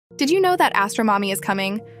Did you know that Astro Mommy is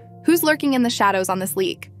coming? Who's lurking in the shadows on this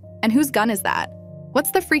leak? And whose gun is that?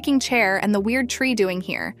 What's the freaking chair and the weird tree doing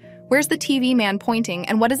here? Where's the TV man pointing,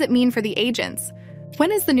 and what does it mean for the agents?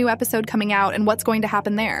 When is the new episode coming out, and what's going to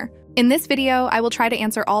happen there? In this video, I will try to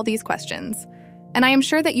answer all these questions. And I am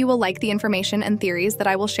sure that you will like the information and theories that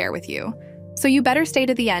I will share with you. So you better stay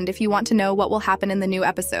to the end if you want to know what will happen in the new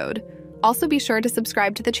episode. Also be sure to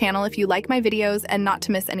subscribe to the channel if you like my videos and not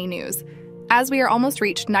to miss any news, as we are almost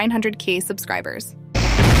reached 900K subscribers.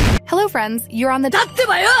 Hello friends, you're on the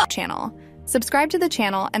channel. Subscribe to the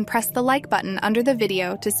channel and press the like button under the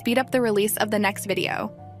video to speed up the release of the next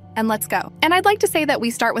video. And let's go. And I'd like to say that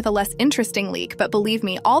we start with a less interesting leak, but believe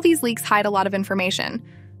me, all these leaks hide a lot of information.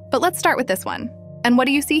 But let's start with this one. And what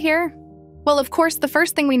do you see here? Well, of course, the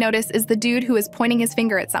first thing we notice is the dude who is pointing his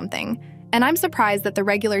finger at something. And I'm surprised that the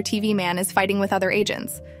regular TV man is fighting with other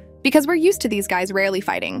agents, because we're used to these guys rarely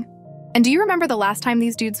fighting. And do you remember the last time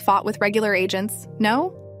these dudes fought with regular agents?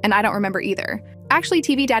 No? And I don't remember either. Actually,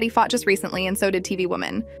 TV Daddy fought just recently, and so did TV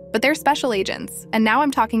Woman. But they're special agents, and now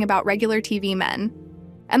I'm talking about regular TV men.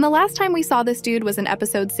 And the last time we saw this dude was in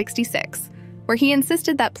episode 66, where he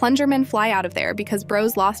insisted that plungermen fly out of there because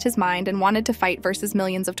bros lost his mind and wanted to fight versus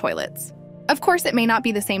millions of toilets. Of course, it may not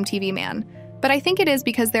be the same TV man, but I think it is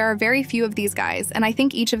because there are very few of these guys, and I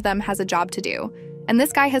think each of them has a job to do. And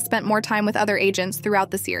this guy has spent more time with other agents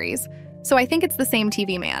throughout the series, so I think it's the same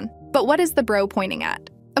TV man. But what is the bro pointing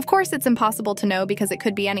at? Of course, it's impossible to know because it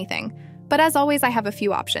could be anything, but as always, I have a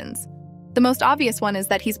few options. The most obvious one is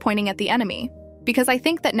that he's pointing at the enemy, because I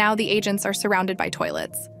think that now the agents are surrounded by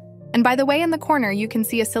toilets. And by the way, in the corner, you can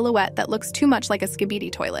see a silhouette that looks too much like a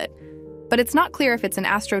skibidi toilet, but it's not clear if it's an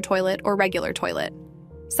Astro toilet or regular toilet.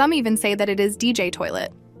 Some even say that it is DJ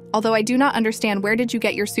toilet, although I do not understand where did you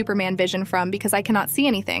get your Superman vision from because I cannot see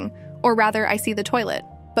anything, or rather, I see the toilet,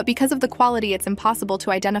 but because of the quality, it's impossible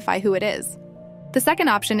to identify who it is. The second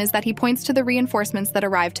option is that he points to the reinforcements that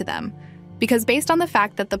arrive to them, because based on the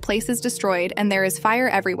fact that the place is destroyed and there is fire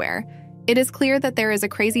everywhere, it is clear that there is a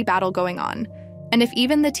crazy battle going on. And if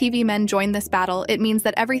even the TV men join this battle, it means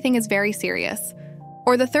that everything is very serious.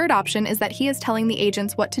 Or the third option is that he is telling the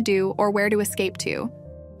agents what to do or where to escape to.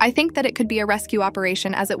 I think that it could be a rescue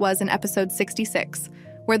operation as it was in episode 66,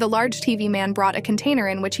 where the large TV man brought a container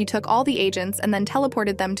in which he took all the agents and then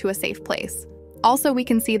teleported them to a safe place. Also, we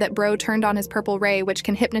can see that Bro turned on his purple ray, which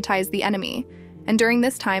can hypnotize the enemy, and during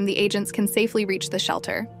this time, the agents can safely reach the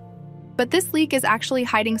shelter. But this leak is actually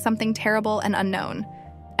hiding something terrible and unknown.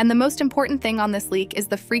 And the most important thing on this leak is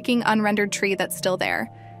the freaking unrendered tree that's still there.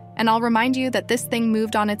 And I'll remind you that this thing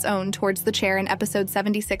moved on its own towards the chair in episode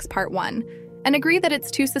 76 part 1, and agree that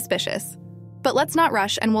it's too suspicious. But let's not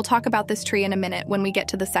rush, and we'll talk about this tree in a minute when we get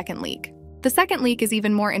to the second leak. The second leak is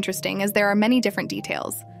even more interesting as there are many different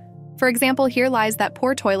details. For example, here lies that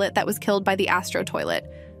poor toilet that was killed by the Astro toilet.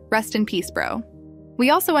 Rest in peace, bro.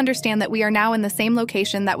 We also understand that we are now in the same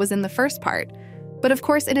location that was in the first part, but of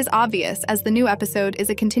course it is obvious as the new episode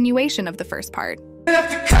is a continuation of the first part.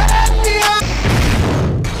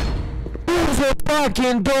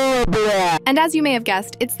 And as you may have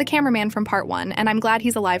guessed, it's the cameraman from part 1, and I'm glad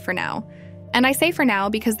he's alive for now. And I say for now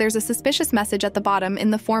because there's a suspicious message at the bottom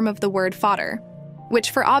in the form of the word fodder,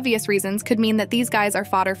 which for obvious reasons could mean that these guys are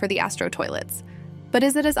fodder for the Astro toilets. But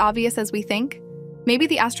is it as obvious as we think? Maybe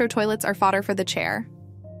the Astro toilets are fodder for the chair.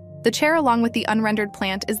 The chair along with the unrendered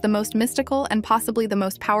plant is the most mystical and possibly the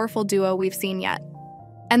most powerful duo we've seen yet.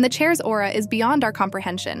 And the chair's aura is beyond our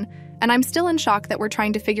comprehension, and I'm still in shock that we're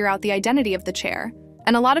trying to figure out the identity of the chair,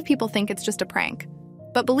 and a lot of people think it's just a prank.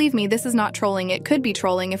 But believe me, this is not trolling. It could be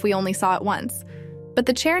trolling if we only saw it once. But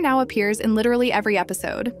the chair now appears in literally every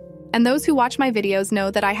episode. And those who watch my videos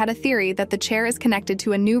know that I had a theory that the chair is connected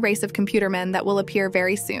to a new race of computer men that will appear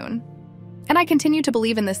very soon. And I continue to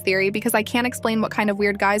believe in this theory because I can't explain what kind of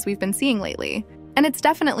weird guys we've been seeing lately. And it's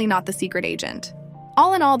definitely not the secret agent.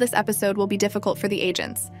 All in all, this episode will be difficult for the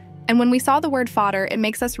agents. And when we saw the word fodder, it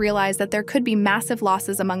makes us realize that there could be massive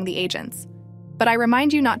losses among the agents. But I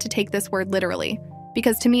remind you not to take this word literally,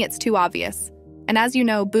 because to me it's too obvious. And as you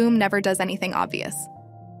know, Boom never does anything obvious.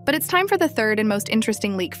 But it's time for the third and most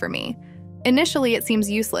interesting leak for me. Initially, it seems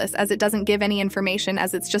useless as it doesn't give any information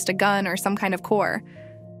as it's just a gun or some kind of core.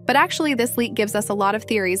 But actually, this leak gives us a lot of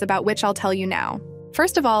theories about which I'll tell you now.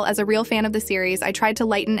 First of all, as a real fan of the series, I tried to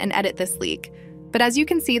lighten and edit this leak. But as you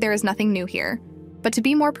can see, there is nothing new here. But to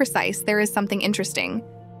be more precise, there is something interesting.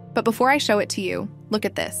 But before I show it to you, look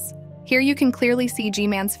at this. Here you can clearly see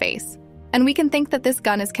G-Man's face. And we can think that this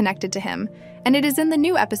gun is connected to him, and it is in the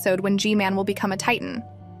new episode when G-Man will become a Titan.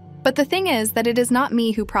 But the thing is that it is not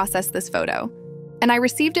me who processed this photo. and I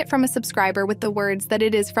received it from a subscriber with the words that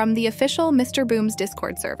it is from the official Mr. Boom's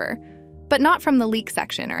Discord server, but not from the leak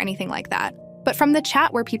section or anything like that, but from the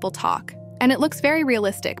chat where people talk. And it looks very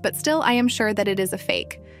realistic, but still I am sure that it is a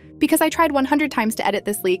fake, because I tried 100 times to edit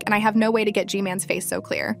this leak and I have no way to get G-Man's face so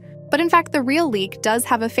clear. But in fact, the real leak does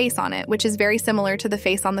have a face on it, which is very similar to the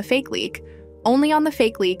face on the fake leak, only on the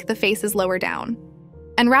fake leak, the face is lower down.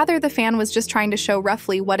 And rather, the fan was just trying to show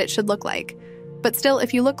roughly what it should look like. But still,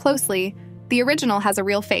 if you look closely, the original has a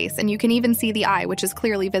real face, and you can even see the eye, which is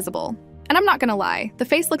clearly visible. And I'm not gonna lie, the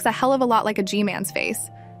face looks a hell of a lot like a G-Man's face.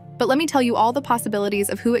 But let me tell you all the possibilities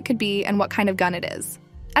of who it could be and what kind of gun it is.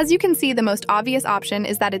 As you can see, the most obvious option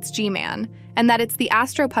is that it's G-Man, and that it's the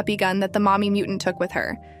ASTRO puppy gun that the mommy mutant took with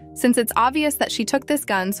her, since it's obvious that she took this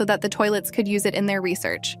gun so that the toilets could use it in their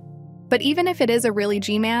research. But even if it is a really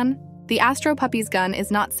G-Man, the ASTRO puppy's gun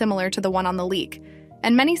is not similar to the one on the leak,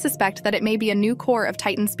 and many suspect that it may be a new core of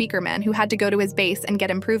Titan Speakerman who had to go to his base and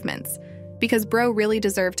get improvements, because bro really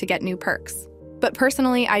deserved to get new perks. But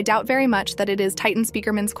personally, I doubt very much that it is Titan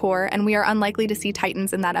Speakerman's core, and we are unlikely to see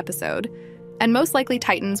Titans in that episode. And most likely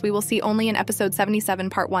Titans we will see only in episode 77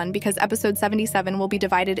 part 1, because episode 77 will be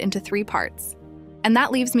divided into 3 parts. And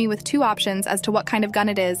that leaves me with 2 options as to what kind of gun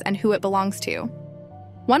it is and who it belongs to.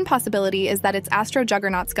 One possibility is that it's Astro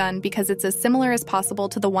Juggernaut's gun because it's as similar as possible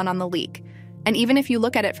to the one on the leak. And even if you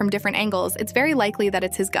look at it from different angles, it's very likely that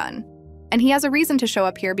it's his gun. And he has a reason to show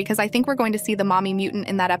up here because I think we're going to see the mommy mutant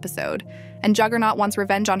in that episode. And Juggernaut wants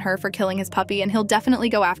revenge on her for killing his puppy, and he'll definitely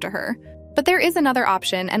go after her. But there is another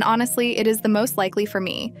option, and honestly, it is the most likely for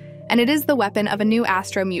me. And it is the weapon of a new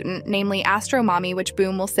Astro mutant, namely Astro Mommy, which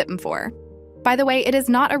Boom will sip him for. By the way, it is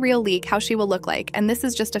not a real leak how she will look like, and this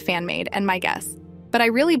is just a fan-made and my guess. But I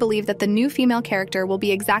really believe that the new female character will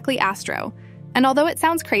be exactly Astro. And although it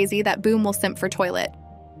sounds crazy that Boom will simp for toilet,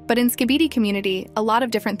 but in Skibidi community, a lot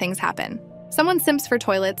of different things happen. Someone simps for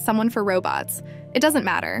toilets, someone for robots. It doesn't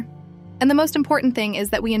matter. And the most important thing is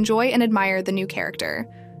that we enjoy and admire the new character.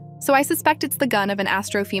 So I suspect it's the gun of an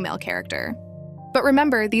Astro female character. But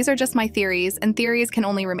remember, these are just my theories, and theories can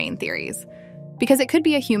only remain theories. Because it could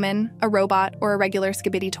be a human, a robot, or a regular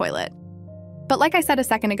Skibidi toilet. But like I said a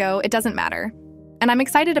second ago, it doesn't matter. And I'm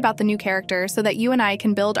excited about the new character so that you and I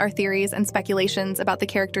can build our theories and speculations about the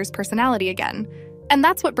character's personality again. And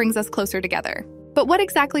that's what brings us closer together. But what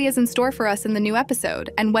exactly is in store for us in the new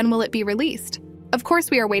episode, and when will it be released? Of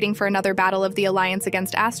course we are waiting for another battle of the Alliance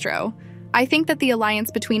against Astro. I think that the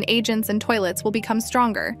alliance between agents and toilets will become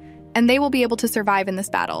stronger, and they will be able to survive in this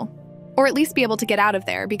battle. Or at least be able to get out of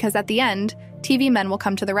there, because at the end, TV men will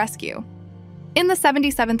come to the rescue. In the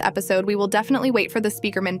 77th episode, we will definitely wait for the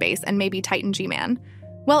Speakerman base and maybe Titan G-Man.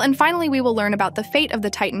 Well, and finally we will learn about the fate of the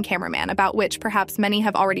Titan cameraman, about which perhaps many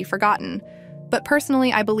have already forgotten. But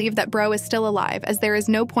personally, I believe that Bro is still alive, as there is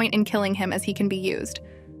no point in killing him as he can be used.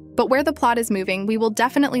 But where the plot is moving, we will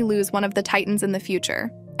definitely lose one of the Titans in the future,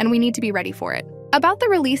 and we need to be ready for it. About the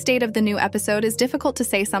release date of the new episode is difficult to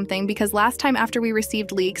say something because last time after we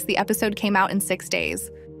received leaks, the episode came out in 6 days.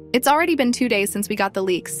 It's already been 2 days since we got the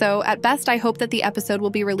leaks, so at best I hope that the episode will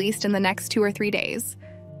be released in the next 2 or 3 days.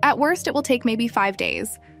 At worst, it will take maybe 5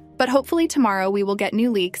 days, but hopefully tomorrow we will get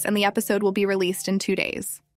new leaks and the episode will be released in 2 days.